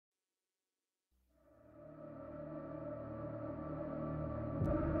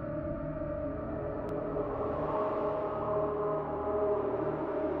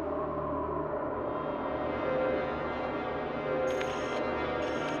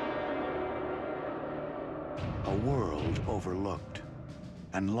A world overlooked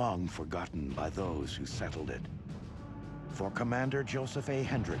and long forgotten by those who settled it. For Commander Joseph A.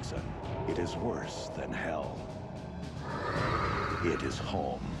 Hendrickson, it is worse than hell. It is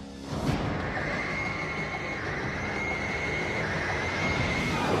home.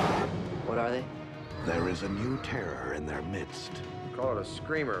 What are they? There is a new terror in their midst. Call it a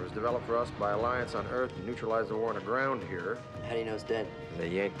screamer. It was developed for us by Alliance on Earth to neutralize the war on the ground here. How do you know it's dead? They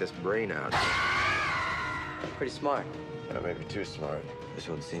yanked this brain out. Pretty smart. Yeah, maybe too smart. This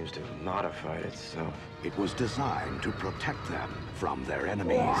one seems to have modified itself. It was designed to protect them from their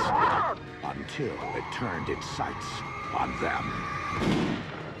enemies until it turned its sights on them.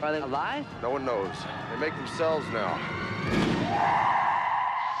 Are they alive? No one knows. They make themselves now.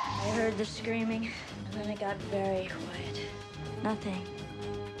 I heard the screaming, and then it got very quiet. Nothing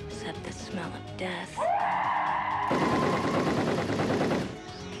except the smell of death.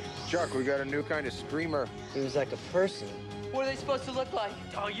 Chuck, we got a new kind of screamer. He was like a person. What are they supposed to look like?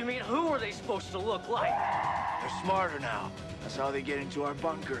 Oh, you mean who are they supposed to look like? They're smarter now. That's how they get into our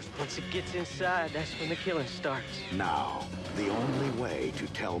bunkers. Once it gets inside, that's when the killing starts. Now, the only way to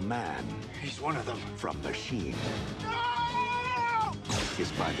tell man He's one of them. from machine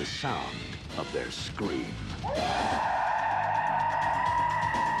is by the sound of their scream.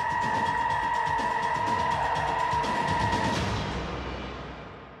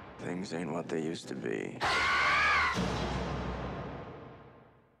 Things ain't what they used to be.